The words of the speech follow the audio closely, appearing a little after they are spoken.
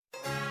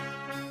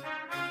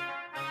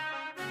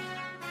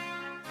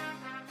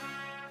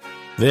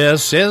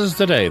This is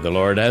the day the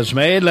Lord has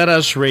made. Let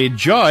us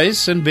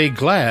rejoice and be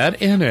glad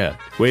in it.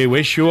 We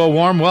wish you a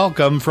warm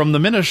welcome from the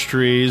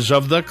ministries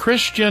of the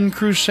Christian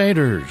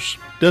Crusaders.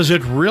 Does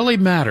it really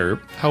matter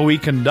how we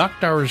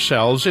conduct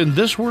ourselves in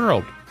this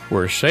world?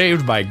 We're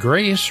saved by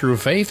grace through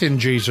faith in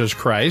Jesus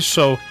Christ,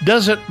 so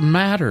does it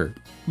matter?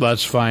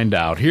 Let's find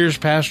out. Here's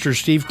Pastor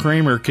Steve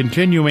Kramer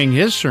continuing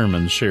his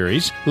sermon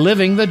series,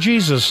 Living the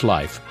Jesus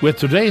Life, with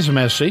today's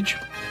message,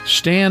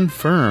 Stand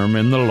Firm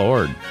in the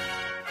Lord.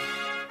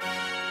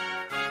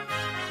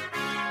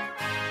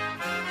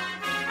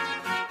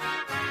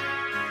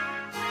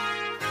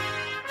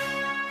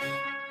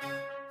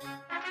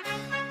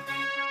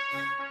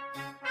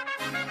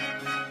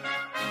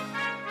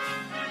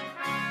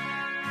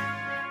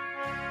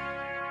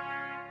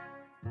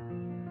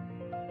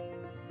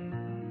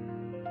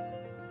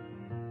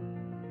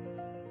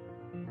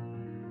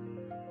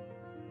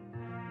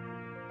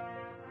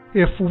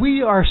 If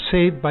we are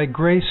saved by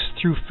grace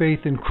through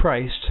faith in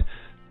Christ,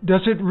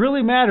 does it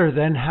really matter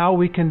then how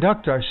we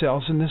conduct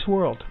ourselves in this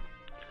world?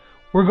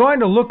 We're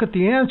going to look at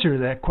the answer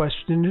to that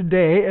question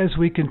today as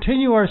we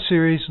continue our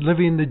series,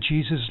 Living the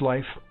Jesus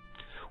Life.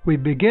 We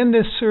begin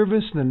this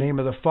service in the name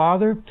of the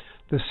Father,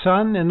 the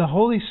Son, and the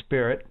Holy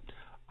Spirit.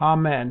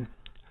 Amen.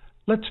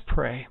 Let's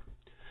pray.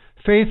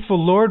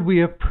 Faithful Lord,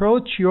 we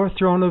approach your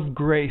throne of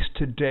grace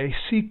today,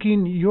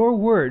 seeking your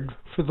word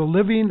for the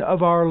living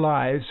of our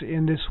lives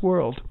in this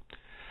world.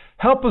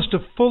 Help us to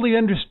fully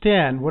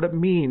understand what it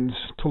means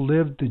to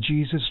live the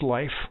Jesus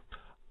life.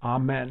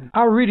 Amen.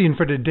 Our reading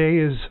for today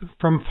is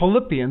from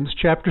Philippians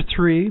chapter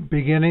 3,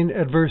 beginning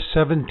at verse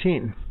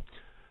 17.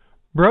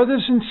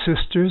 Brothers and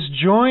sisters,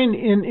 join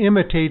in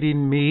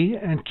imitating me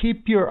and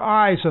keep your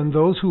eyes on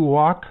those who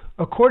walk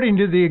according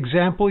to the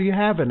example you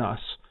have in us.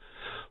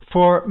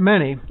 For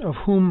many, of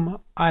whom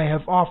I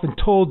have often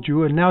told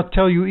you, and now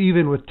tell you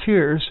even with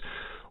tears,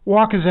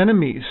 walk as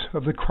enemies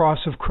of the cross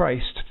of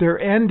Christ. Their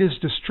end is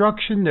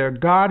destruction, their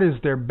God is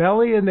their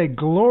belly, and they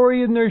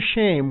glory in their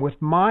shame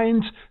with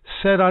minds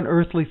set on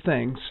earthly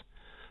things.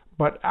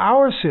 But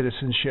our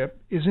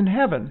citizenship is in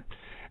heaven,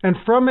 and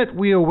from it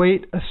we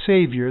await a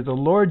Savior, the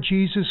Lord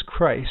Jesus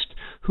Christ,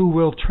 who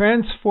will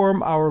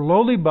transform our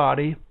lowly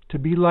body to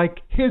be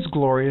like his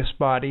glorious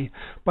body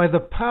by the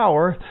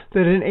power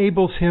that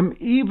enables him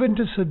even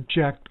to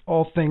subject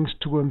all things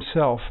to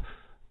himself.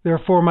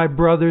 Therefore, my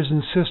brothers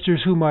and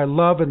sisters whom I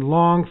love and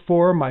long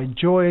for, my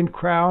joy and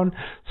crown,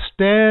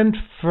 stand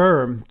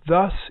firm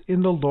thus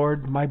in the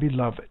Lord, my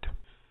beloved.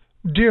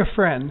 Dear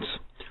friends,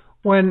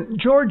 when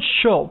George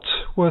Shultz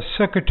was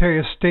Secretary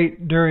of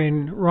State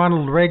during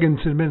Ronald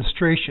Reagan's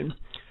administration,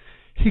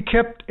 he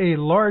kept a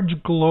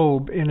large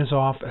globe in his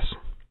office.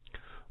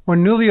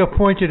 When newly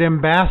appointed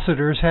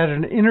ambassadors had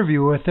an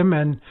interview with him,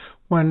 and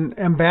when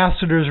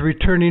ambassadors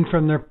returning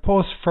from their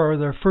posts for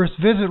their first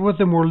visit with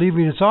him were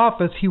leaving his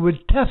office, he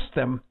would test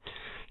them.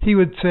 He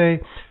would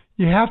say,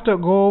 "You have to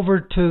go over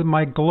to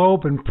my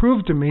globe and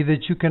prove to me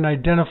that you can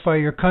identify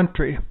your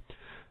country."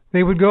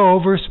 They would go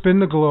over, spin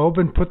the globe,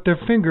 and put their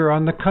finger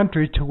on the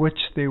country to which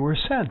they were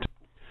sent.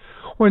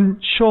 When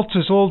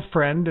Schultz's old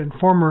friend and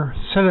former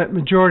Senate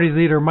Majority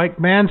Leader Mike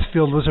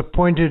Mansfield was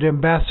appointed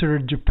ambassador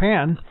to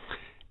Japan,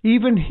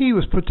 even he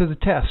was put to the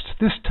test.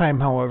 This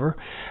time, however,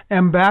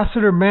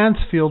 Ambassador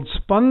Mansfield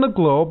spun the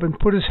globe and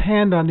put his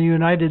hand on the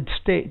United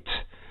States,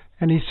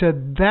 and he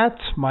said,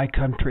 "That's my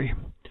country."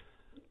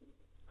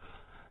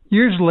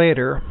 Years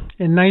later,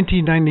 in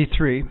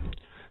 1993,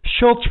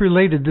 Schultz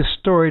related this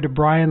story to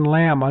Brian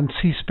Lamb on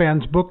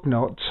C-SPAN's Book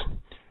Notes,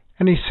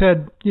 and he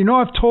said,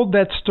 I've told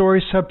that story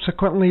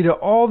subsequently to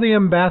all the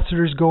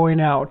ambassadors going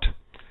out,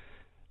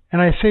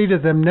 and I say to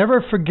them,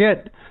 never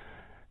forget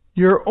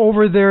you're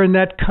over there in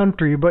that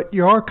country, but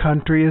your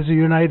country is the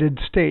United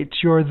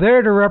States. You're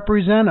there to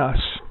represent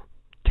us.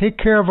 Take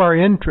care of our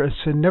interests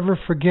and never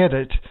forget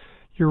it.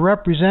 You're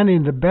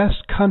representing the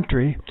best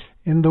country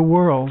in the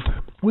world.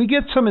 We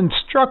get some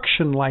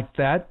instruction like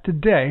that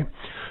today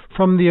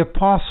from the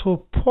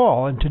Apostle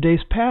Paul in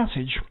today's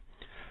passage.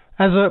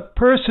 As a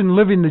person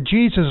living the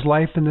Jesus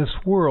life in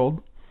this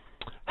world,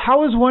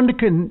 how is one to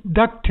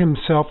conduct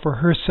himself or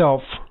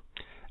herself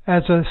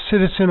as a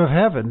citizen of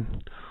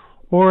heaven,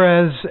 or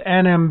as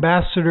an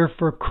ambassador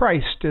for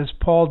Christ, as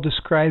Paul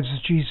describes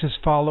Jesus'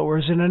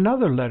 followers in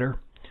another letter?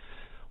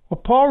 Well,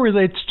 Paul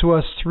relates to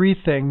us three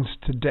things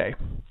today.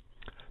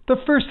 The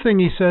first thing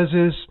he says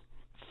is,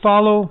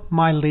 follow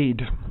my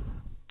lead.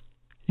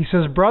 He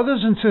says,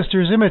 brothers and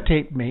sisters,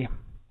 imitate me,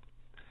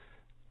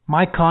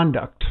 my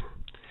conduct,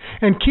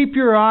 and keep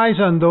your eyes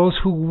on those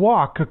who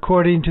walk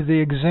according to the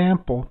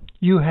example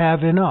you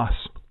have in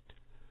us.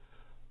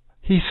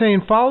 He's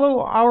saying,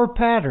 follow our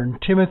pattern,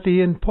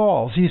 Timothy and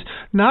Paul's. He's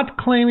not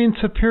claiming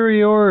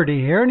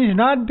superiority here, and he's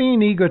not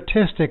being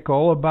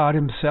egotistical about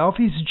himself.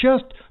 He's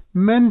just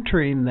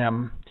mentoring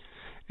them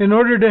in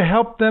order to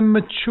help them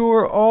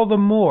mature all the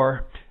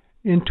more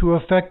into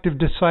effective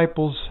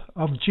disciples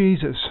of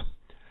Jesus.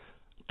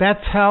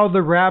 That's how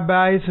the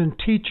rabbis and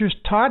teachers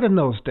taught in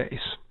those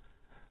days.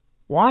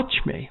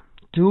 Watch me.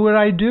 Do what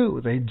I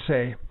do, they'd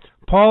say.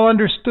 Paul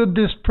understood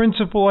this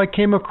principle I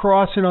came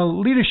across in a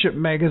leadership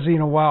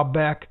magazine a while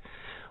back.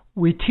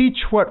 We teach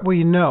what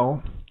we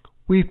know.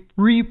 We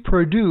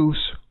reproduce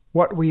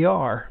what we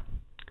are.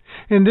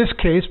 In this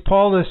case,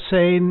 Paul is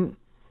saying,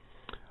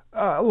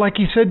 like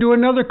he said to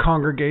another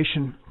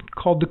congregation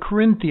called the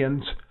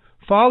Corinthians,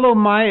 follow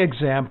my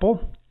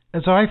example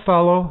as I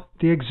follow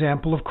the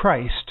example of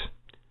Christ.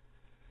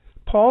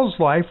 Paul's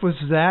life was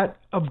that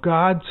of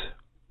God's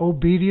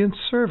obedient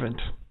servant,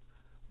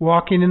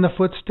 walking in the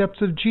footsteps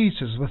of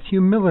Jesus with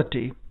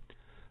humility,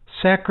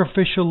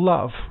 sacrificial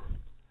love,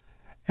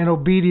 and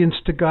obedience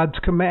to God's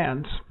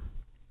commands.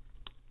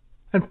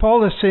 And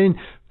Paul is saying,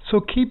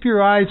 so keep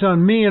your eyes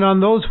on me and on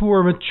those who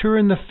are mature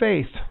in the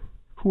faith,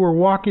 who are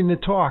walking the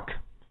talk.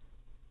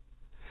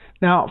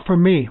 Now, for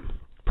me,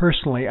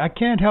 personally, I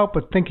can't help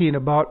but thinking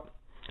about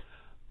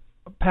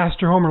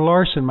Pastor Homer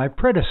Larson, my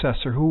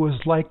predecessor, who was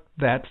like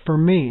that for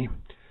me,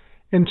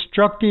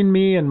 instructing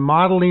me and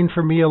modeling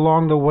for me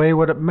along the way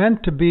what it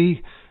meant to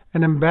be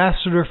an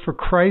ambassador for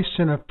Christ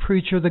and a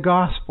preacher of the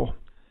gospel.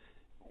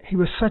 He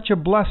was such a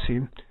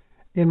blessing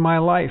in my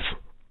life.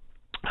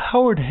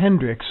 Howard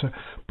Hendricks, a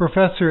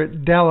professor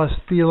at Dallas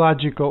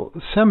Theological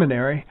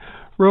Seminary,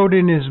 wrote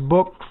in his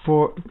book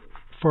for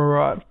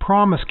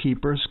Promise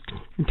Keepers,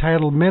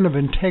 entitled Men of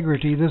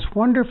Integrity, this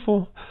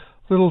wonderful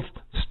little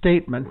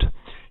statement.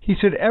 He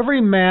said,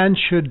 every man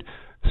should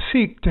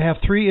seek to have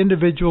three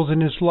individuals in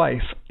his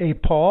life, a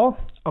Paul,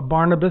 a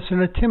Barnabas,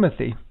 and a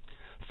Timothy.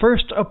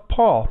 First, a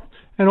Paul,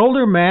 an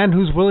older man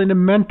who's willing to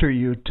mentor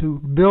you, to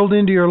build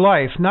into your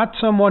life, not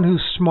someone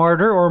who's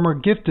smarter or more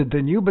gifted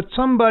than you, but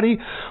somebody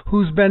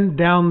who's been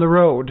down the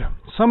road,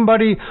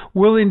 somebody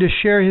willing to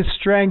share his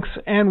strengths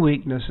and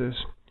weaknesses,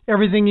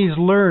 everything he's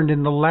learned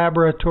in the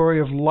laboratory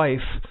of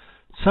life,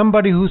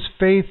 somebody whose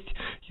faith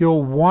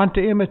you'll want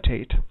to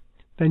imitate.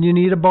 Then you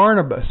need a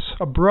Barnabas,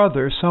 a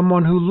brother,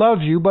 someone who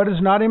loves you but is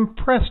not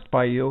impressed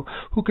by you,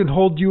 who can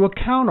hold you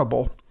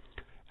accountable.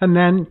 And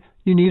then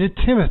you need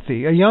a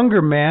Timothy, a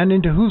younger man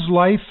into whose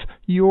life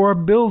you are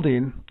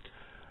building.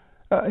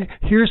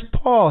 Here's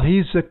Paul.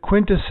 He's a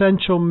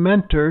quintessential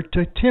mentor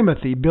to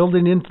Timothy,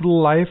 building into the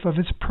life of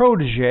his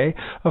protege,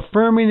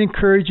 affirming,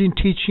 encouraging,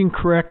 teaching,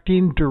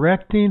 correcting,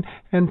 directing,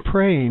 and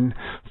praying.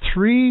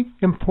 Three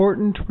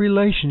important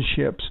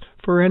relationships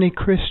for any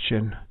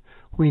Christian.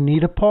 We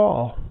need a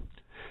Paul.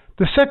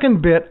 The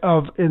second bit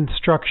of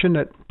instruction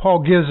that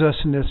Paul gives us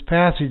in this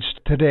passage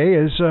today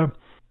is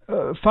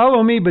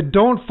follow me, but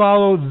don't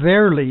follow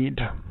their lead.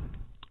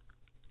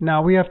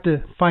 Now we have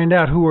to find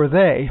out who are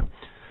they.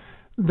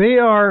 They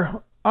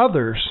are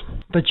others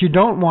that you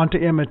don't want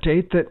to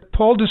imitate, that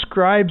Paul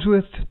describes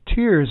with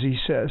tears, he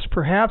says,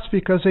 perhaps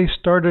because they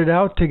started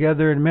out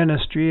together in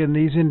ministry and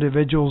these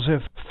individuals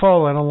have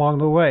fallen along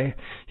the way.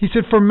 He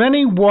said, for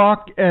many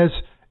walk as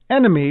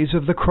enemies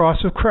of the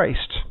cross of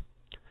Christ.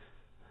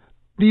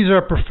 These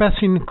are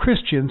professing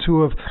Christians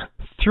who have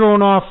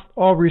thrown off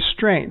all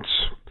restraints.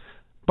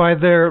 By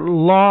their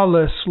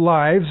lawless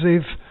lives,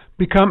 they've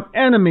become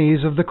enemies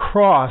of the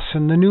cross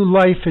and the new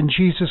life in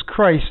Jesus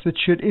Christ that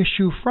should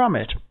issue from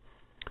it.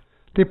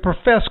 They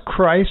profess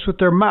Christ with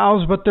their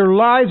mouths, but their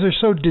lives are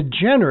so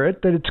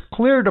degenerate that it's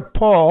clear to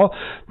Paul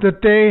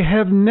that they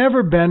have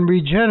never been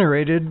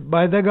regenerated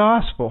by the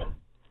gospel.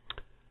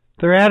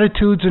 Their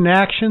attitudes and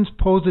actions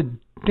pose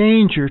a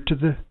danger to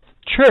the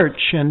church,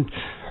 and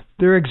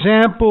their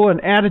example and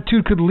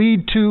attitude could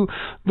lead to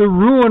the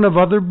ruin of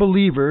other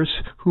believers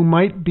who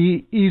might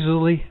be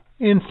easily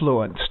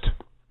influenced.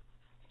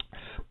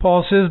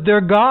 Paul says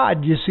their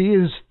God, you see,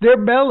 is their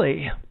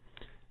belly.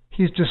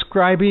 He's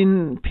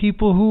describing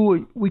people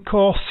who we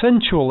call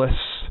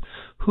sensualists,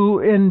 who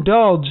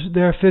indulge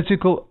their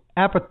physical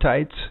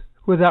appetites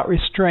without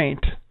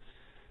restraint.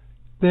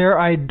 They're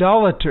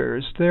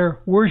idolaters. They're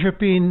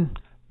worshiping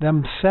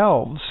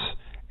themselves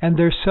and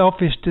their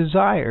selfish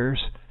desires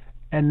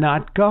and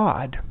not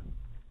God.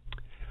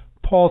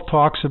 Paul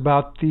talks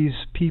about these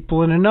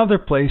people in another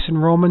place in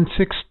Romans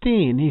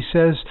 16. He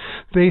says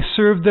they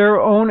serve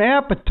their own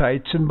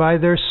appetites, and by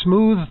their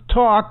smooth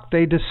talk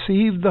they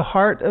deceive the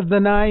heart of the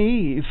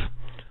naive.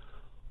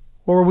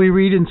 Or we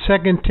read in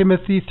 2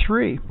 Timothy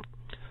 3,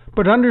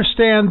 but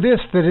understand this,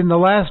 that in the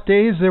last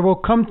days there will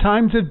come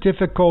times of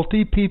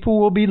difficulty. People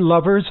will be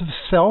lovers of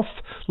self,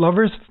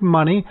 lovers of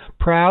money,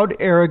 proud,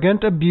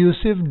 arrogant,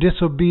 abusive,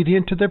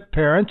 disobedient to their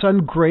parents,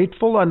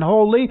 ungrateful,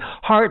 unholy,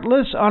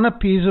 heartless,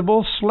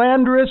 unappeasable,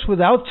 slanderous,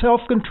 without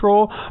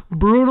self-control,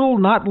 brutal,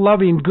 not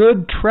loving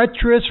good,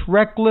 treacherous,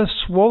 reckless,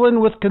 swollen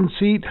with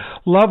conceit,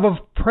 love of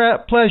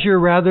pleasure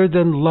rather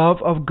than love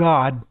of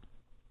God,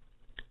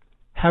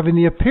 having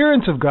the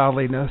appearance of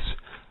godliness,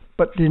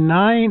 but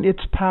denying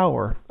its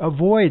power.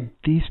 Avoid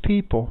these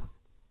people.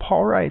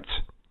 Paul writes.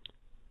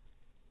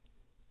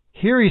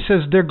 Here he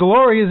says their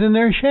glory is in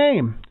their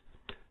shame.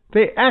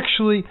 They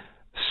actually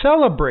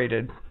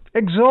celebrated,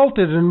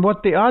 exulted in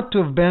what they ought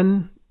to have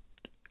been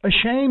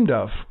ashamed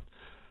of.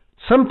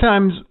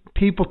 Sometimes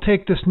people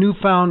take this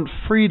newfound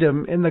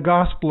freedom in the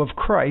gospel of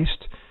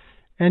Christ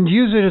and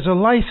use it as a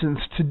license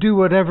to do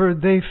whatever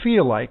they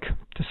feel like.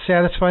 to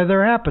satisfy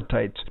their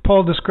appetites.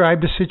 Paul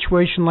described a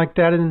situation like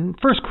that in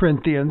 1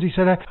 Corinthians. He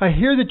said, I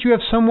hear that you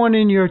have someone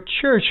in your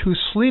church who's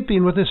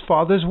sleeping with his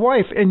father's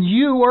wife, and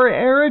you are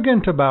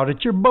arrogant about it.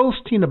 You're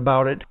boasting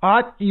about it.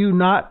 Ought you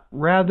not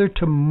rather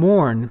to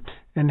mourn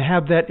and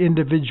have that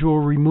individual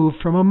removed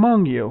from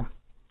among you?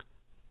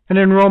 And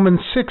in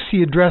Romans 6,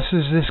 he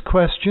addresses this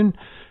question.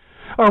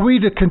 Are we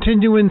to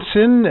continue in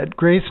sin that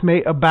grace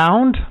may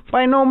abound?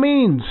 By no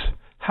means.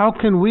 How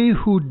can we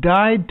who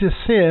died to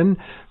sin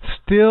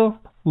still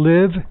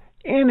live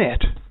in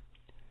it?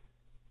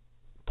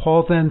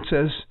 Paul then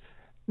says,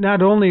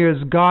 not only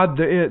is God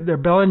their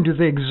belly, do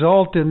they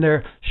exalt in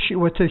their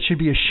what they should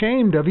be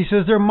ashamed of, he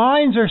says their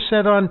minds are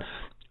set on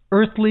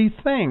earthly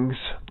things.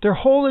 Their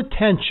whole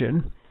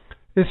attention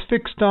is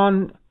fixed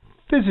on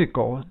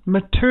physical,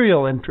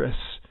 material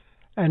interests,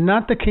 and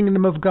not the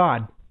kingdom of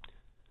God.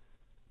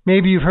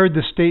 Maybe you've heard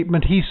the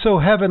statement, he's so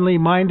heavenly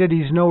minded,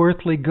 he's no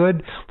earthly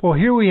good. Well,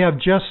 here we have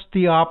just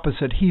the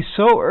opposite. He's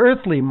so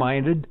earthly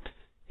minded,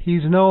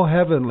 he's no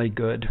heavenly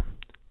good.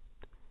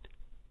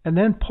 And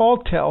then Paul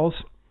tells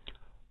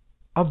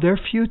of their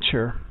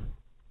future,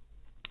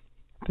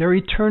 their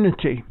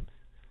eternity.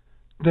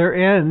 Their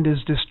end is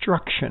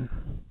destruction.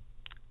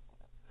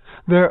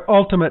 Their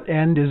ultimate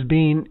end is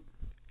being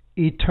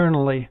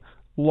eternally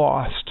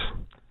lost.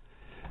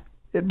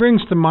 It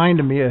brings to mind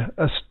to me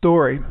a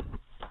story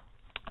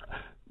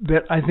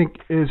that I think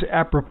is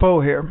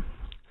apropos here.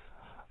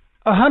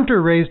 A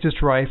hunter raised his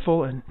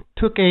rifle and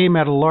took aim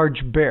at a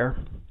large bear.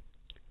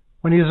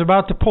 When he was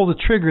about to pull the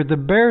trigger, the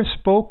bear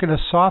spoke in a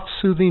soft,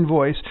 soothing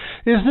voice.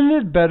 Isn't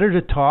it better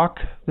to talk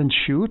than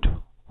shoot?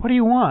 What do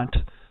you want?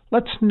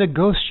 Let's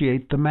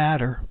negotiate the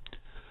matter.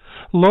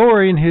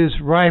 Lowering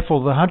his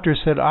rifle, the hunter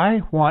said,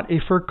 I want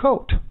a fur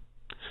coat.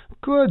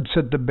 Good,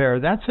 said the bear.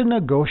 That's a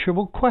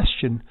negotiable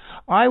question.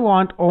 I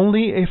want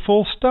only a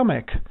full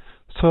stomach.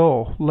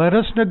 So let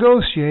us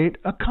negotiate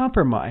a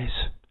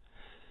compromise.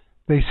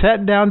 They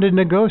sat down to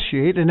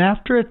negotiate, and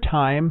after a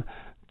time,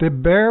 the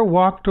bear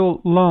walked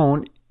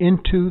alone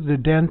into the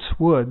dense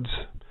woods.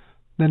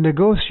 The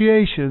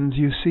negotiations,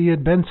 you see,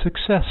 had been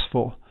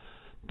successful.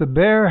 The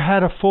bear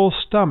had a full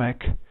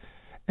stomach,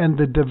 and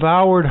the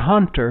devoured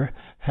hunter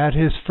had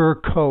his fur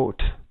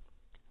coat.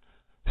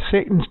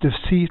 Satan's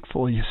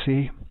deceitful, you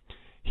see.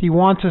 He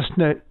wants us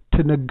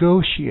to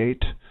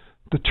negotiate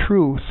the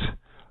truth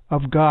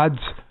of God's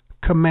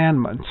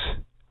commandments.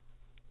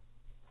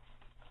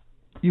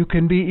 You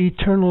can be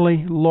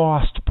eternally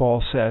lost,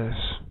 Paul says,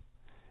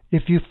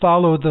 if you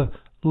follow the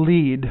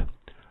lead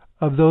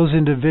of those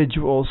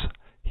individuals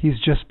he's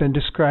just been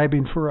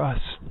describing for us.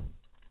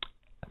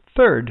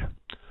 Third,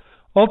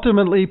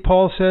 ultimately,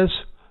 Paul says,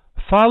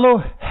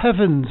 follow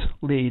heaven's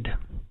lead.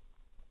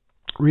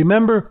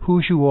 Remember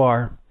whose you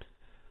are,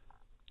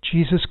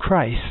 Jesus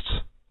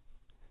Christ.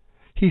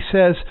 He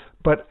says,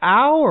 but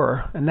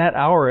our, and that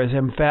our is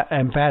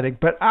emphatic,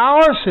 but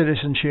our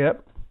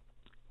citizenship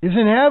is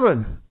in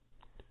heaven.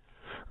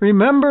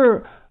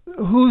 Remember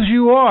whose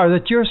you are,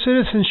 that your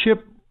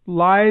citizenship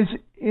lies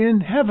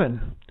in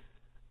heaven.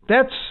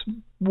 That's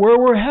where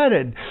we're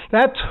headed.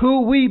 That's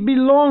who we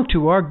belong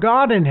to, our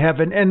God in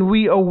heaven, and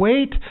we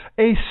await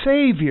a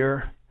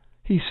Savior.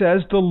 He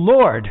says, the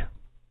Lord,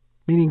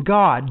 meaning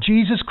God,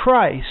 Jesus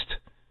Christ,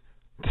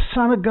 the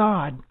Son of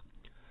God.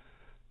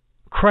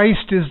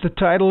 Christ is the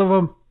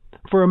title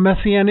for a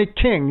Messianic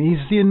king.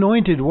 He's the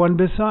anointed one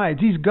besides.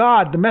 He's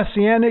God, the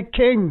Messianic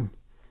king.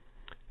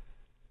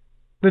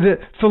 The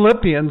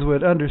Philippians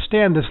would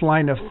understand this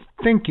line of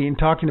thinking,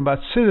 talking about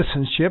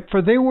citizenship,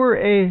 for they were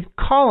a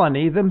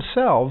colony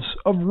themselves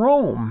of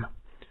Rome.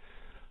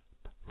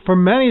 For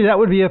many, that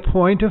would be a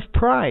point of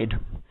pride.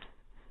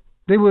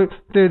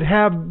 They'd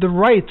have the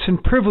rights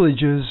and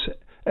privileges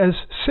as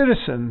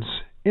citizens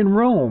in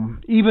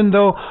Rome, even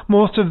though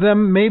most of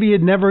them maybe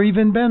had never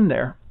even been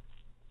there.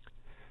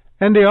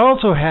 And they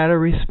also had a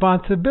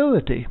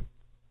responsibility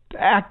to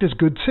act as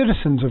good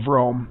citizens of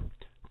Rome,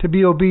 to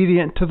be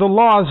obedient to the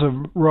laws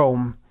of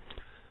Rome,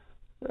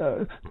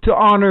 to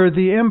honor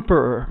the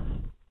emperor.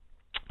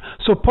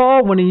 So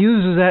Paul, when he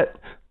uses that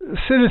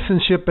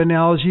citizenship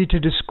analogy to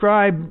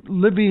describe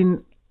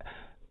living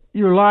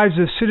your lives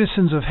as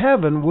citizens of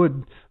heaven,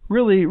 would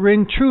really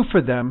ring true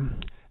for them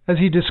as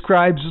he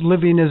describes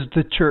living as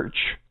the church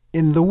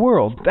in the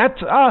world.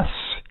 That's us,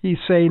 he's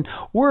saying.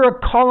 We're a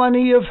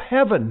colony of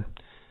heaven.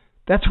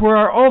 That's where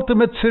our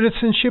ultimate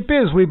citizenship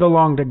is. We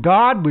belong to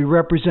God. We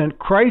represent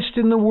Christ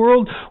in the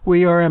world.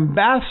 We are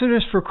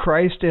ambassadors for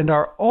Christ, and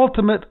our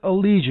ultimate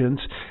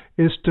allegiance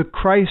is to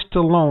Christ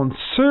alone,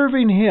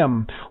 serving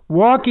Him,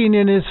 walking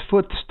in His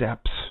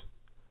footsteps.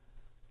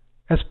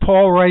 As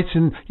Paul writes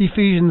in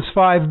Ephesians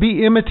 5,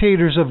 be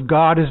imitators of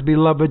God as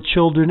beloved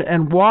children,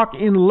 and walk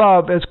in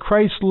love as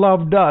Christ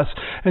loved us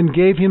and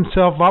gave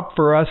Himself up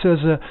for us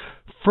as a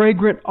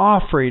fragrant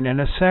offering and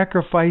a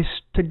sacrifice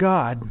to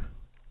God.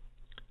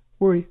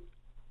 We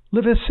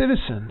live as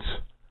citizens.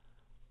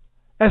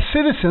 As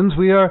citizens,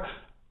 we are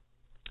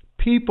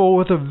people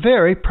with a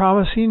very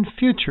promising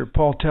future,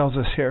 Paul tells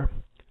us here.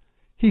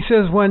 He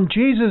says when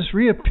Jesus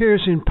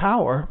reappears in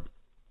power,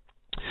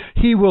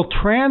 He will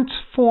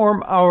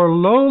transform our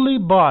lowly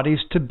bodies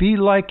to be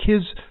like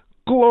His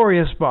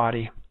glorious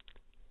body.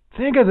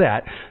 Think of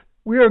that.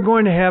 We are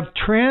going to have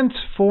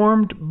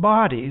transformed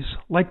bodies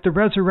like the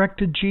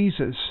resurrected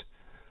Jesus.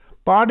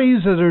 Bodies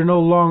that are no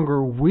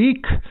longer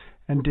weak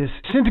and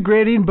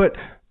disintegrating, but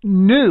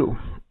new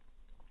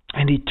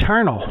and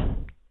eternal.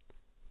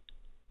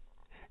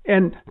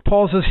 And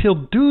Paul says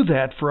He'll do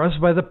that for us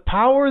by the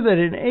power that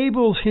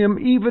enables Him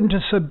even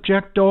to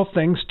subject all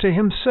things to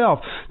Himself.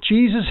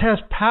 Jesus has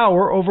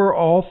power over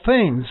all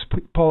things,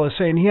 Paul is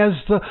saying. He has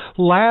the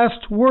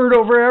last word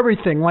over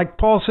everything. Like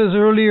Paul says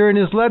earlier in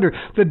his letter,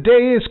 the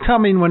day is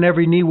coming when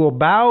every knee will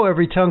bow,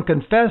 every tongue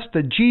confess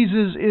that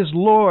Jesus is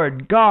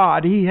Lord,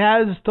 God. He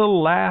has the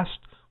last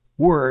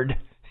word.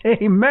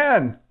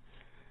 Amen.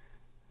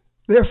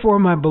 Therefore,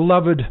 my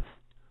beloved,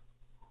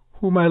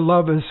 whom I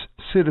love as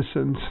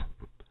citizens,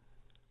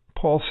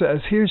 Paul says,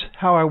 here's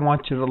how I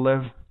want you to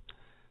live.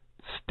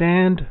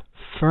 Stand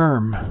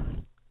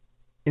firm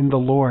in the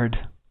Lord.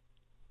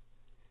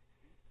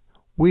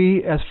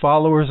 We, as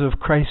followers of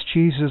Christ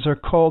Jesus, are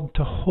called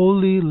to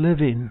holy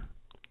living,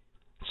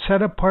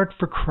 set apart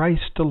for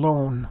Christ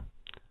alone.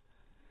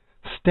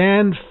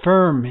 Stand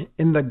firm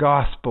in the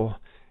gospel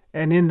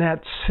and in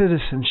that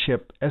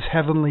citizenship as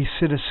heavenly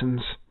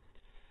citizens.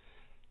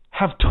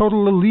 Have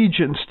total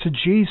allegiance to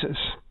Jesus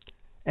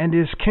and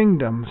His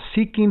kingdom,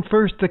 seeking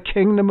first the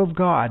kingdom of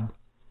God,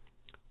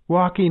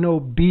 walking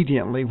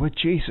obediently with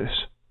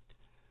Jesus.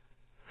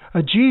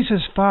 A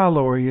Jesus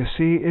follower, you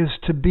see, is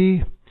to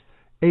be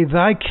a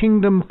Thy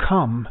kingdom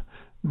come,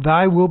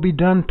 Thy will be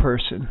done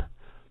person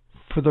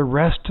for the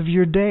rest of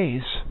your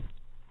days.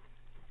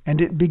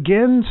 And it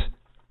begins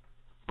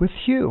with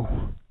you,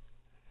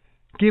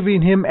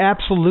 giving Him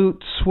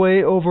absolute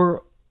sway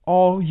over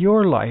all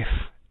your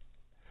life.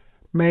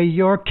 May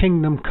your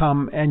kingdom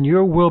come and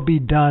your will be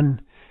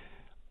done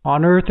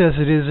on earth as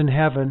it is in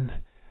heaven,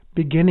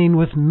 beginning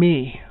with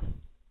me.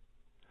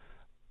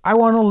 I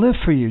want to live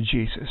for you,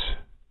 Jesus.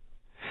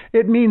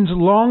 It means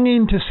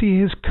longing to see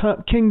His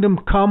kingdom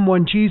come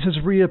when Jesus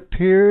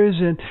reappears,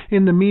 and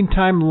in the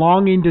meantime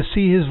longing to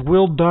see His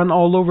will done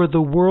all over the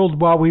world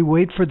while we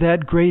wait for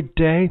that great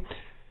day.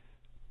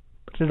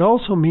 But it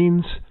also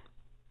means,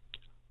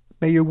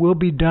 may your will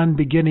be done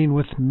beginning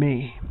with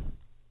me.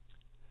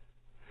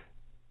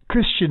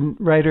 Christian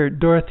writer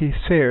Dorothy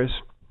Sayers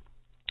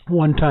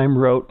one time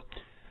wrote,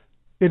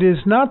 "It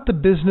is not the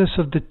business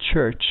of the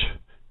church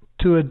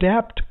to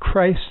adapt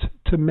Christ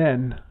to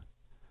men,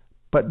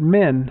 but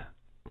men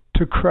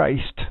to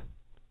Christ."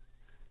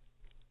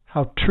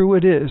 How true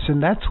it is.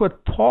 And that's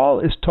what Paul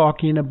is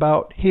talking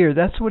about here.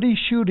 That's what he's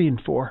shooting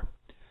for.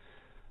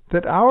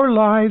 That our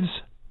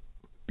lives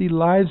be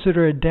lives that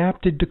are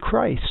adapted to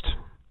Christ,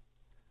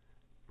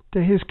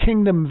 to His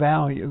kingdom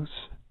values,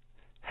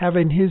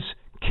 having His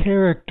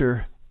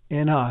character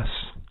in us,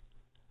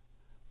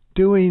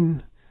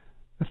 doing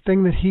the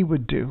thing that He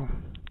would do,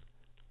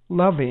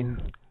 loving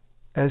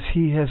as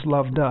He has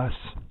loved us.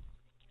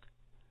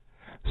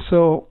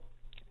 So,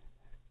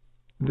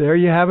 there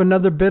you have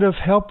another bit of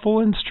helpful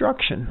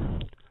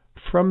instruction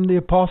from the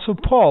Apostle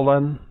Paul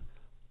on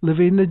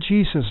living the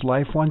Jesus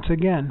life once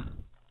again.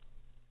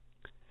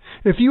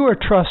 If you are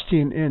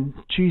trusting in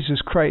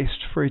Jesus Christ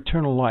for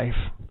eternal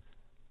life,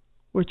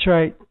 which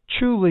I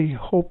truly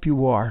hope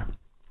you are,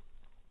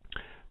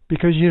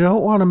 because you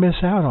don't want to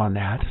miss out on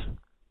that,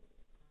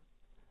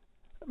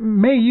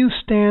 may you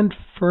stand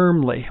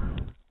firmly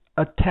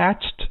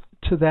attached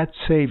to that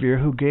Savior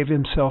who gave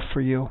Himself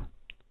for you,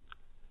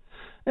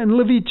 and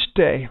live each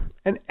day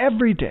and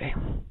every day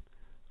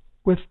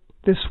with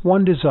this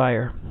one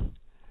desire: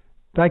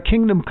 Thy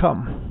kingdom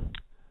come,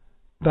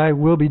 Thy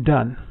will be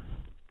done,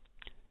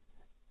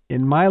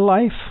 in my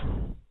life,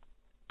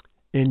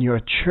 in your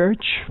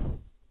church,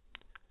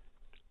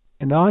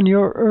 and on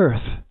your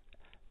earth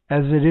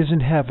as it is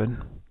in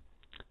heaven.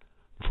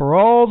 For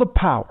all the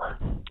power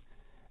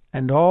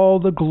and all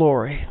the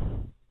glory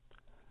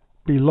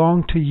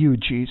belong to you,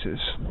 Jesus,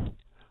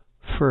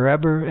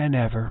 forever and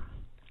ever.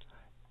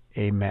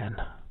 Amen.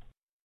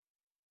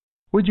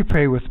 Would you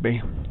pray with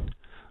me?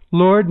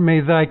 Lord, may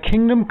Thy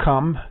kingdom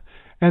come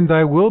and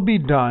Thy will be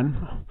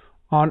done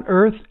on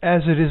earth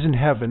as it is in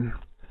heaven,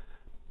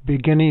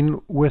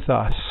 beginning with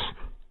us.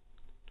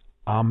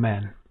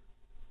 Amen.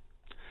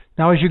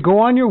 Now, as you go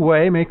on your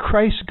way, may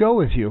Christ go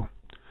with you.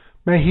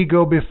 May He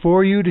go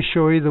before you to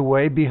show you the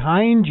way,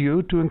 behind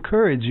you to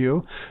encourage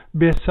you,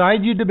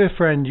 beside you to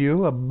befriend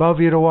you,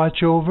 above you to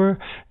watch over,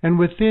 and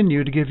within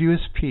you to give you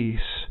His peace.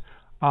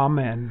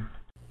 Amen.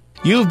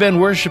 You've been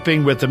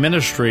worshiping with the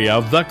ministry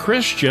of the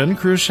Christian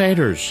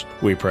Crusaders.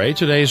 We pray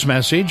today's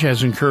message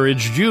has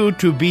encouraged you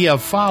to be a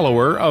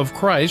follower of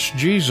Christ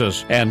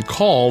Jesus and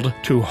called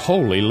to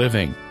holy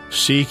living,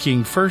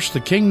 seeking first the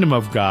kingdom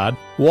of God,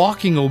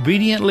 walking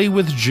obediently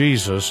with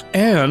Jesus,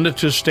 and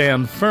to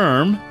stand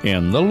firm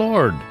in the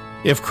Lord.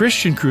 If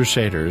Christian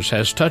Crusaders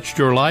has touched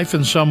your life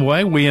in some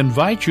way, we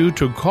invite you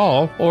to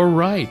call or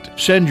write.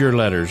 Send your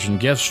letters and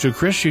gifts to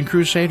Christian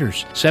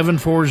Crusaders,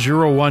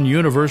 7401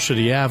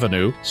 University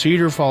Avenue,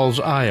 Cedar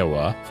Falls,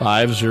 Iowa,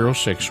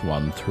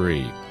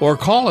 50613. Or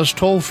call us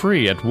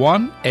toll-free at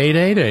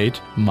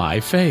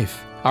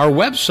 1-888-MY-FAITH. Our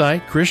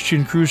website,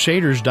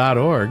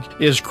 ChristianCrusaders.org,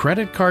 is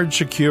credit card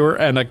secure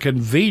and a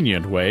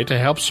convenient way to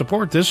help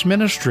support this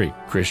ministry.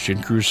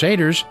 Christian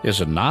Crusaders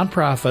is a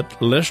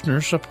nonprofit,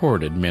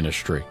 listener-supported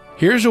ministry.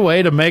 Here's a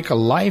way to make a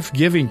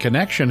life-giving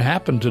connection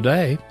happen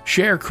today.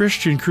 Share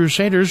Christian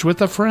Crusaders with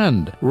a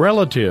friend,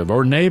 relative,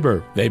 or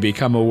neighbor. They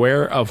become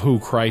aware of who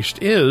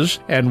Christ is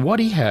and what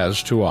He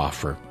has to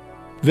offer.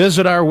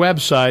 Visit our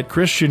website,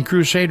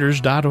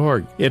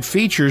 ChristianCrusaders.org. It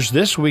features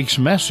this week's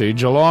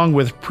message along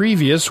with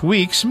previous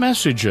week's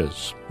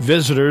messages.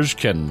 Visitors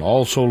can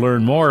also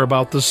learn more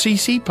about the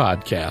CC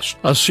Podcast,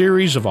 a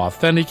series of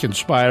authentic,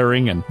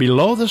 inspiring, and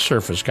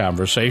below-the-surface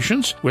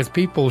conversations with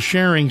people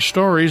sharing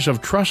stories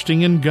of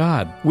trusting in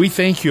God. We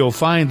think you'll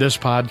find this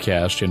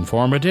podcast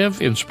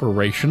informative,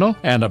 inspirational,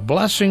 and a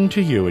blessing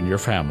to you and your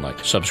family.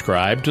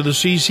 Subscribe to the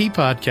CC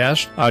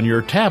Podcast on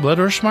your tablet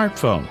or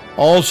smartphone.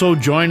 Also,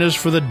 join us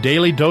for the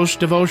Daily Dose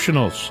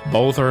devotionals.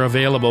 Both are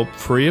available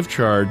free of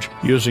charge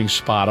using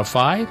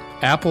Spotify,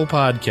 Apple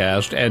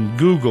Podcast, and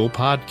Google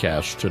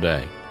Podcasts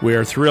today. We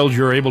are thrilled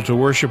you're able to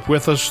worship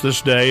with us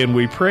this day, and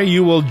we pray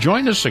you will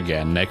join us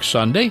again next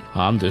Sunday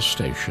on this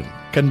station.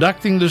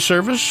 Conducting the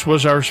service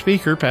was our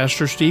speaker,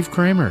 Pastor Steve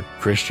Kramer.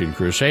 Christian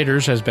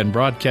Crusaders has been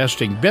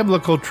broadcasting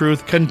biblical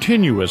truth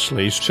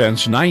continuously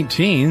since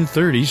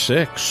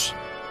 1936.